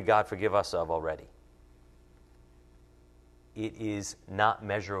much more did God forgive us of already? It is not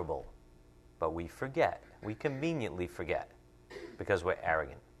measurable, but we forget. We conveniently forget because we're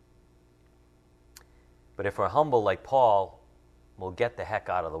arrogant. But if we're humble like Paul, we'll get the heck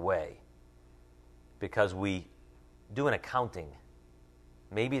out of the way because we do an accounting.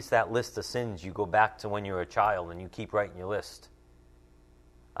 Maybe it's that list of sins you go back to when you were a child and you keep writing your list.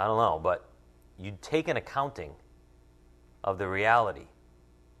 I don't know, but you take an accounting of the reality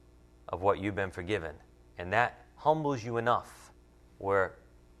of what you've been forgiven, and that humbles you enough where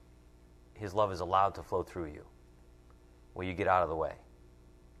his love is allowed to flow through you, where you get out of the way.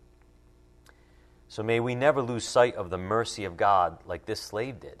 So may we never lose sight of the mercy of God like this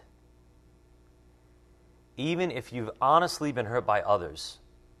slave did. Even if you've honestly been hurt by others,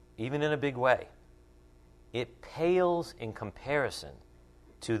 even in a big way, it pales in comparison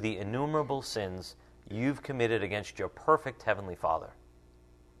to the innumerable sins you've committed against your perfect Heavenly Father.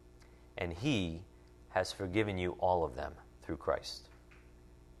 And He has forgiven you all of them through Christ.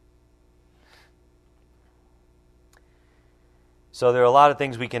 So there are a lot of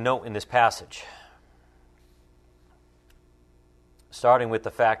things we can note in this passage, starting with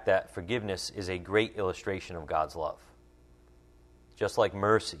the fact that forgiveness is a great illustration of God's love, just like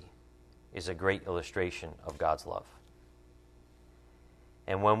mercy is a great illustration of God's love.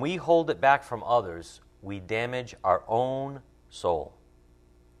 And when we hold it back from others, we damage our own soul.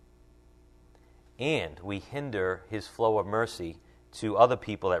 And we hinder His flow of mercy to other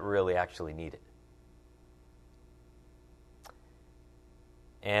people that really actually need it.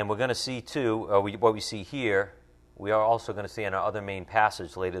 And we're going to see, too, what we see here, we are also going to see in our other main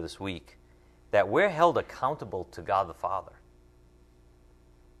passage later this week, that we're held accountable to God the Father.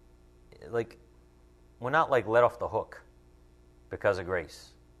 Like, we're not like let off the hook because of grace.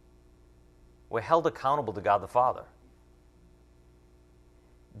 We're held accountable to God the Father.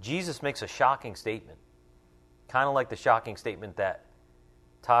 Jesus makes a shocking statement, kind of like the shocking statement that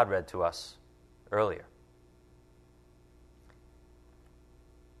Todd read to us earlier,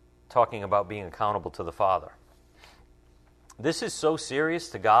 talking about being accountable to the Father. This is so serious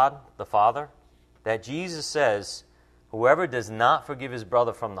to God the Father that Jesus says, whoever does not forgive his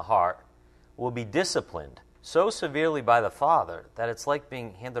brother from the heart will be disciplined so severely by the Father that it's like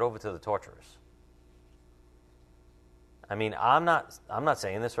being handed over to the torturers. I mean, I'm not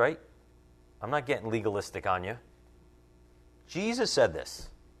saying this, right? I'm not getting legalistic on you. Jesus said this.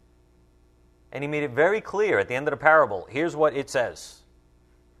 And He made it very clear at the end of the parable. Here's what it says.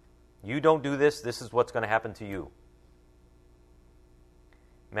 You don't do this, this is what's going to happen to you.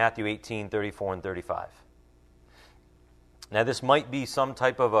 Matthew 18, 34 and 35. Now this might be some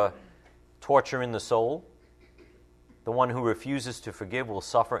type of a torture in the soul. The one who refuses to forgive will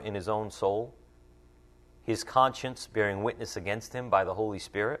suffer in his own soul, his conscience bearing witness against him by the Holy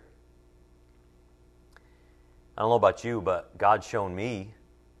Spirit. don't know about you, but God's shown me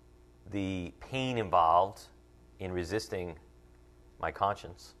the pain involved in resisting my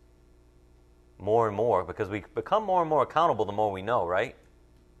conscience more and more, because we become more and more accountable the more we know, right?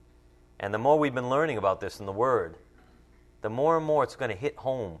 And the more we've been learning about this in the Word, the more and more it's going to hit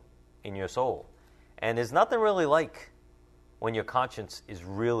home in your soul. And there's nothing really like when your conscience is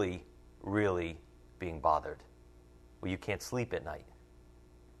really, really being bothered, where you can't sleep at night.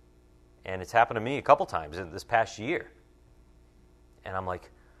 And it's happened to me a couple times in this past year. And I'm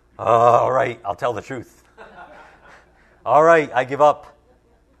like, oh, all right, I'll tell the truth. All right, I give up.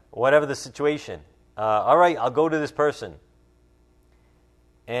 Whatever the situation. All right, I'll go to this person.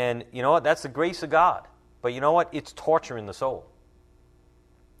 And you know what? That's the grace of God. But you know what? It's torturing the soul.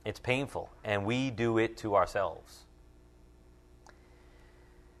 It's painful. And we do it to ourselves.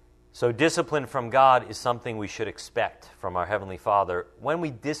 So discipline from God is something we should expect from our Heavenly Father when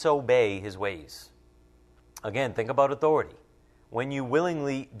we disobey His ways. Again, think about authority. When you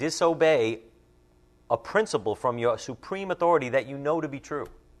willingly disobey a principle from your supreme authority that you know to be true,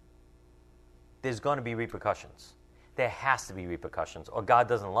 there's going to be repercussions. There has to be repercussions, or God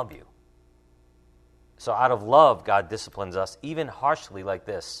doesn't love you. So out of love, God disciplines us, even harshly like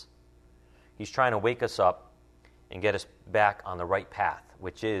this. He's trying to wake us up and get us back on the right path,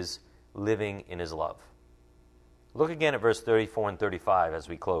 which is living in His love. Look again at verse 34 and 35 as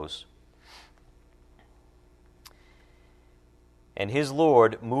we close. And his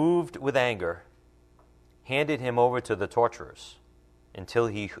Lord, moved with anger, handed him over to the torturers until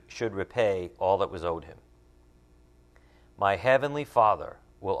he should repay all that was owed him. My heavenly Father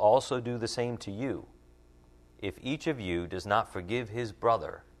will also do the same to you if each of you does not forgive his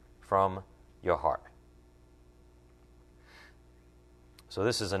brother from your heart. So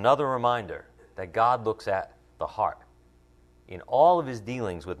this is another reminder that God looks at the heart in all of His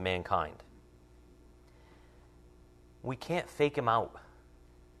dealings with mankind. We can't fake Him out.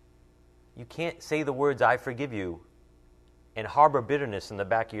 You can't say the words, I forgive you, and harbor bitterness in the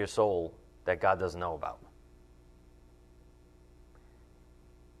back of your soul that God doesn't know about.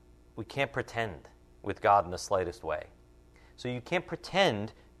 We can't pretend with God in the slightest way. So you can't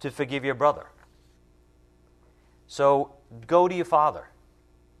pretend to forgive your brother. So go to your Father.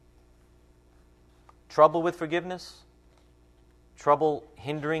 Trouble with forgiveness? Trouble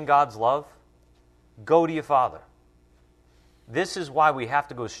hindering God's love? Go to your Father. This is why we have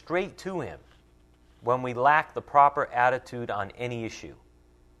to go straight to Him when we lack the proper attitude on any issue.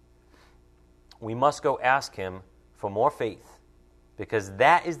 We must go ask Him for more faith, because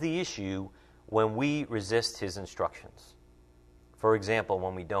that is the issue when we resist His instructions. For example,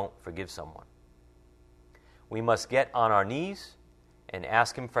 when we don't forgive someone. We must get on our knees and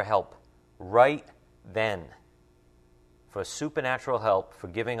ask Him for help right then, for supernatural help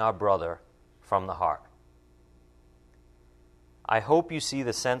forgiving our brother from the heart. I hope you see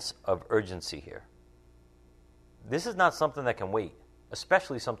the sense of urgency here. This is not something that can wait,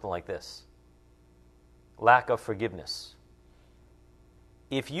 especially something like this. Lack of forgiveness.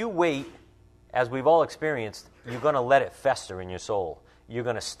 If you wait, as we've all experienced, you're going to let it fester in your soul. You're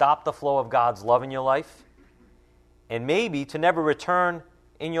going to stop the flow of God's love in your life, and maybe to never return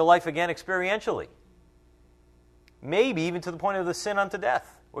in your life again experientially. Maybe even to the point of the sin unto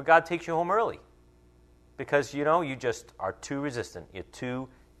death, where God takes you home early. Because, you just are too resistant. You're too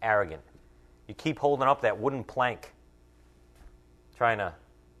arrogant. You keep holding up that wooden plank, trying to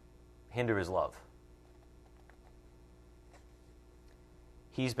hinder His love.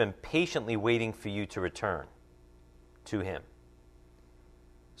 He's been patiently waiting for you to return to Him.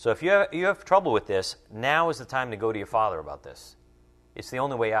 So if you have trouble with this, now is the time to go to your Father about this. It's the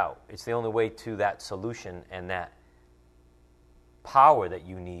only way out. It's the only way to that solution and that power that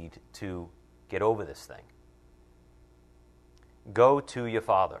you need to get over this thing. Go to your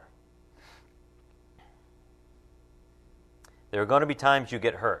Father. There are going to be times you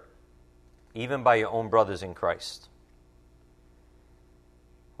get hurt, even by your own brothers in Christ.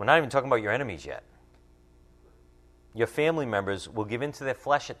 We're not even talking about your enemies yet. Your family members will give in to their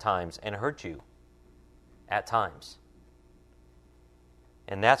flesh at times and hurt you at times.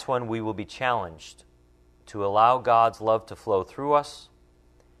 And that's when we will be challenged to allow God's love to flow through us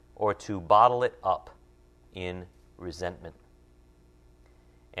or to bottle it up in resentment.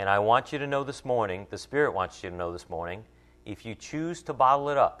 And I want you to know this morning, the Spirit wants you to know this morning, if you choose to bottle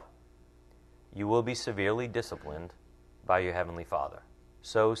it up, you will be severely disciplined by your Heavenly Father.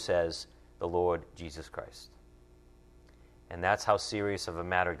 So says the Lord Jesus Christ. And that's how serious of a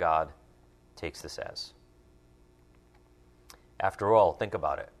matter God takes this as. After all, think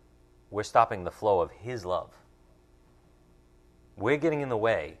about it. We're stopping the flow of His love. We're getting in the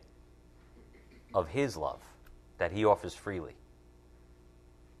way of His love. that he offers freely.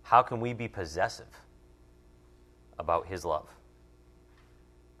 How can we be possessive about his love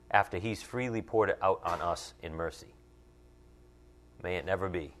after he's freely poured it out on us in mercy? May it never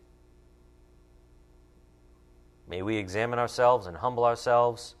be. May we examine ourselves and humble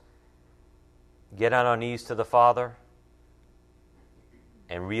ourselves, get on our knees to the Father,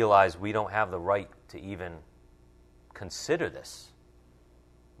 and realize we don't have the right to even consider this.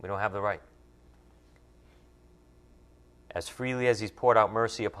 We don't have the right. As freely as he's poured out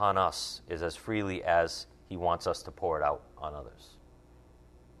mercy upon us is as freely as he wants us to pour it out on others.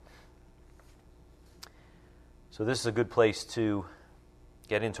 So this is a good place to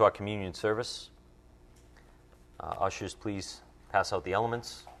get into our communion service. Ushers, please pass out the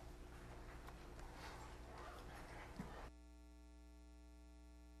elements.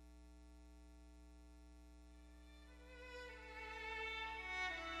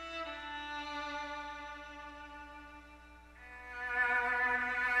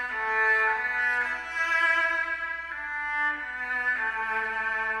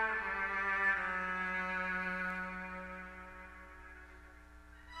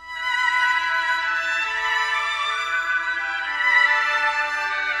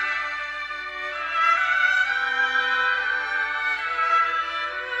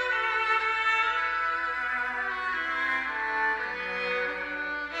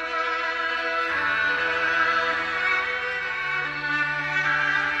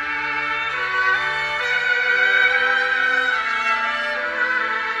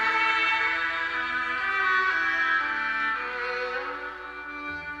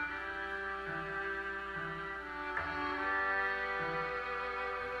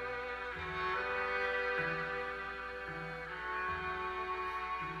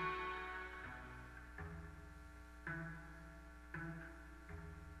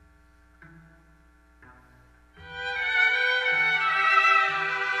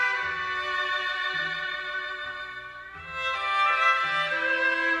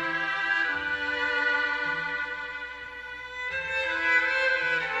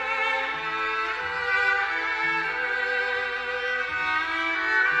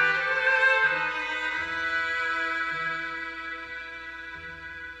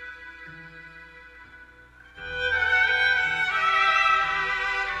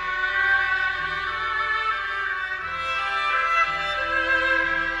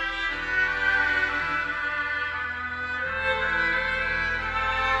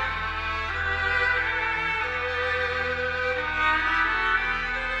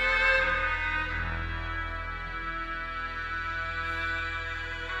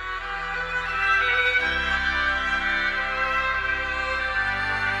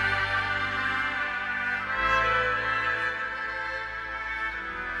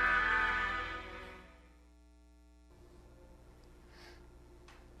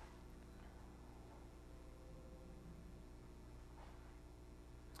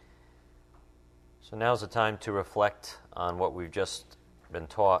 So now's the time to reflect on what we've just been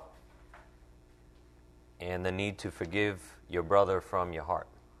taught and the need to forgive your brother from your heart.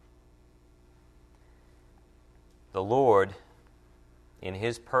 The Lord, in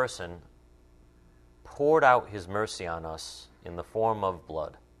his person, poured out his mercy on us in the form of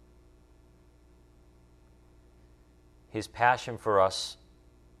blood. His passion for us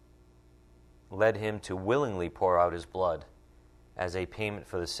led him to willingly pour out his blood as a payment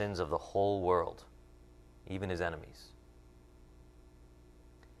for the sins of the whole world, even his enemies.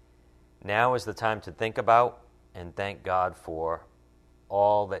 Now is the time to think about and thank God for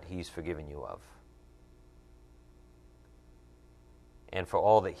all that he's forgiven you of, and for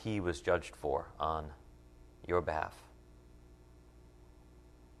all that he was judged for on your behalf.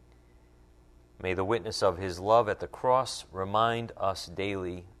 May the witness of his love at the cross remind us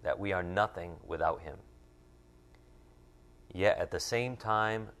daily that we are nothing without him. Yet at the same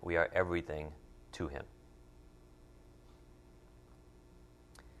time, we are everything to him.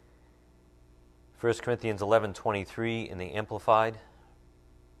 1 Corinthians 11:23 in the Amplified.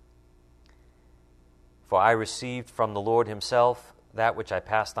 For I received from the Lord himself that which I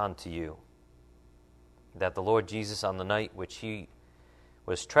passed on to you, that the Lord Jesus, on the night which he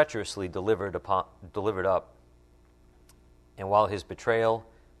was treacherously delivered up, and while his betrayal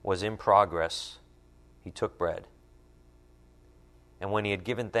was in progress, he took bread. And when he had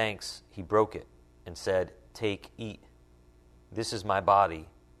given thanks, he broke it and said, "Take, eat. This is my body,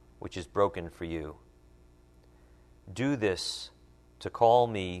 which is broken for you. Do this to call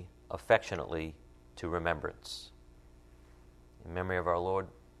me affectionately to remembrance." In memory of our Lord,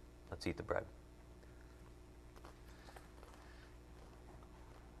 let's eat the bread.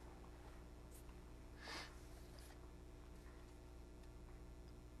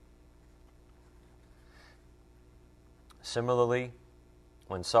 Similarly,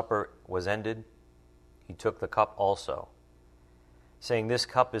 when supper was ended, he took the cup also, saying, "This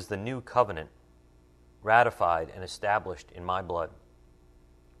cup is the new covenant, ratified and established in my blood.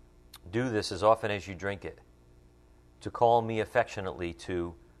 Do this as often as you drink it, to call me affectionately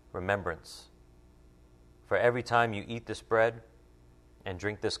to remembrance. For every time you eat this bread and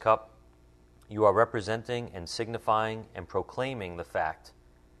drink this cup, you are representing and signifying and proclaiming the fact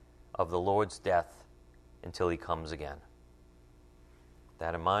of the Lord's death until he comes again." With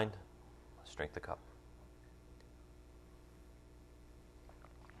that in mind, let's drink the cup.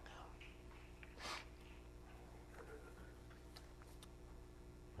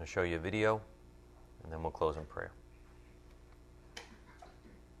 I'll show you a video, and then we'll close in prayer.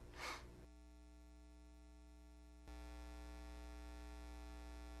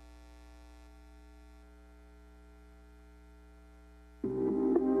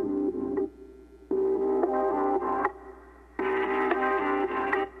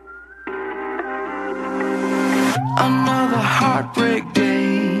 Another heartbreak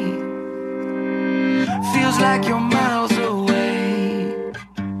day. Feels like you're miles away.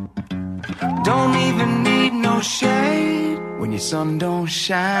 Don't even need no shade when your sun don't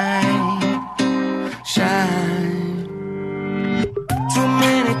shine. Shine. Too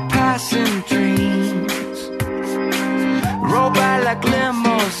many passing dreams roll by like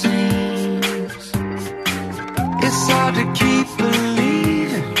limousines. It's hard to keep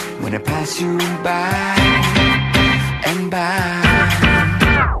believing when it pass you by.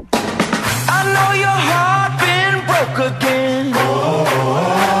 I know your heart been broke again. I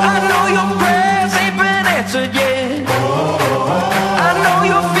know your prayers ain't been answered yet. I know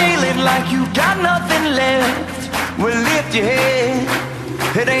you're feeling like you got nothing left. Well, lift your head.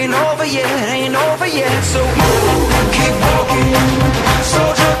 It ain't over yet, it ain't over yet. So keep walking,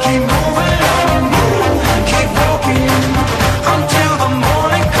 soldier, keep moving on. Keep walking until the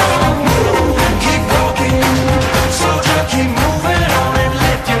morning comes. Keep walking, soldier, keep moving on and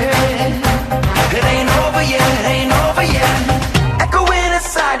lift your head. It ain't over yet, it ain't over yet. Echoing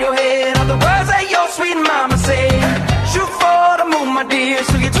inside your head are the words that your sweet mama said. Shoot for the moon, my dear.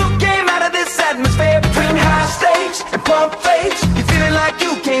 So you took game out of this atmosphere between high stakes and pump fakes. You're feeling like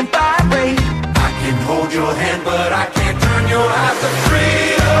you can't vibrate. I can hold your hand, but I can't turn your eyes to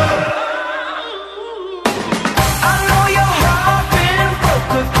freedom. I know your heart been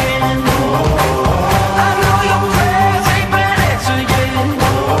broke again. I know your prayers ain't been answered yet.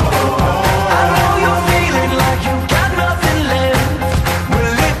 I know you're feeling like you got nothing left. Well,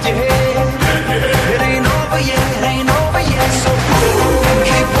 lift your head. It ain't over yet, it ain't over yet. So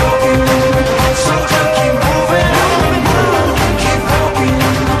keep walking, soldier, keep moving on. Keep walking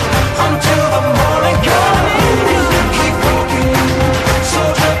until the morning comes. Keep walking,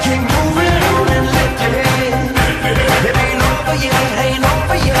 soldier, keep moving on and lift your head. It ain't over yet, it ain't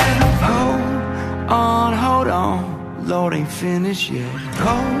over yet. Hold on, Lord ain't finished yet.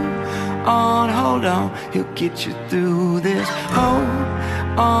 Hold on, he'll get you through this.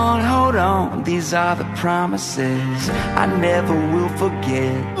 Hold on, these are the promises I never will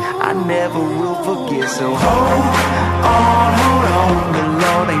forget. I never will forget. So hold on, the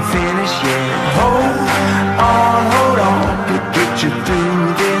Lord ain't finished yet. Hold on, he'll get you through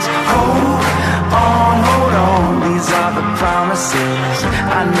this. Hold on, these are the promises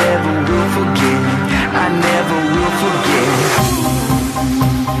I never will forget. I never will forget.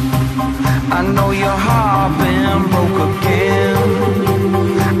 I know your heart been broke again.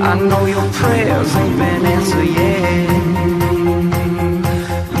 I know your prayers ain't been answered yet.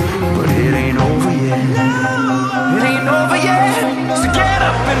 But it ain't over yet. It ain't over yet. So get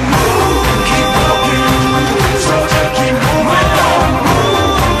up and move. Keep walking, soldier, keep moving on.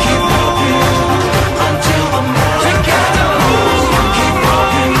 Keep walking until the morning comes. Keep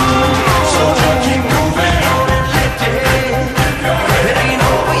walking, soldier, keep moving on and lift your head. It ain't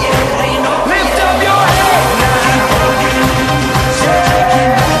over yet, it ain't over yet. Lift up your head now. Keep walking, soldier,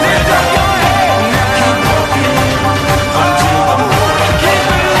 keep moving. Lift up your head now. Keep walking until the morning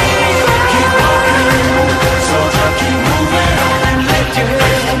comes. Keep walking, soldier, keep moving on and lift your head.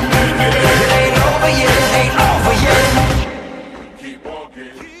 It ain't over yet, it ain't over yet. Keep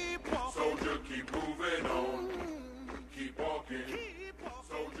walking, soldier, keep moving on. Keep walking,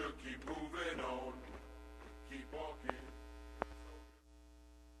 soldier, keep moving on. Keep walking.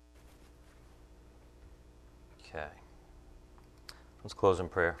 Okay. Let's close in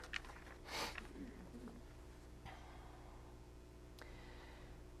prayer.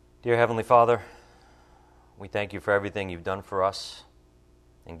 Dear Heavenly Father, we thank you for everything you've done for us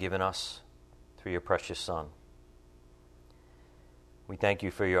and given us through your precious Son. We thank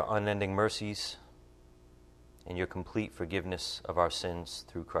you for your unending mercies and your complete forgiveness of our sins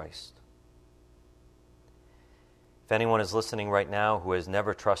through Christ. If anyone is listening right now who has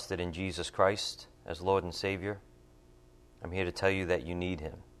never trusted in Jesus Christ as Lord and Savior, I'm here to tell you that you need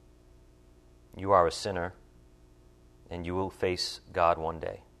him. You are a sinner, and you will face God one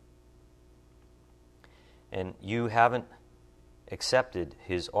day. And you haven't accepted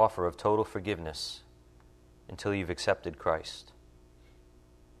his offer of total forgiveness until you've accepted Christ.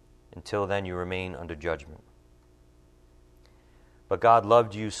 Until then, you remain under judgment. But God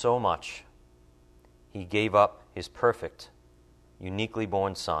loved you so much, he gave up his perfect, uniquely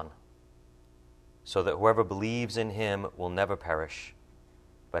born Son, so that whoever believes in him will never perish,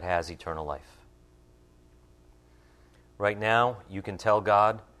 but has eternal life. Right now, you can tell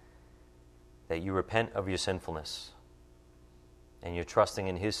God that you repent of your sinfulness and you're trusting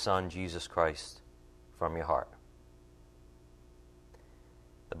in his Son, Jesus Christ, from your heart.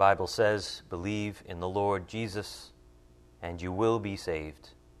 The Bible says, believe in the Lord Jesus, and you will be saved,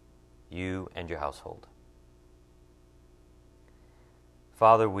 you and your household.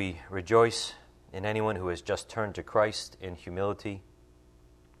 Father, we rejoice in anyone who has just turned to Christ in humility.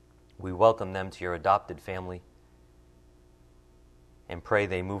 We welcome them to your adopted family and pray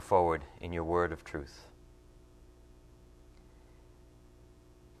they move forward in your word of truth.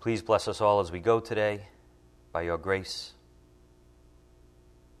 Please bless us all as we go today by your grace.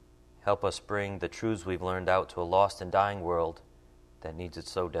 Help us bring the truths we've learned out to a lost and dying world that needs it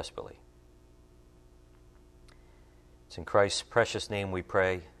so desperately. It's in Christ's precious name we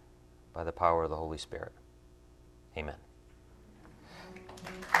pray, by the power of the Holy Spirit. Amen.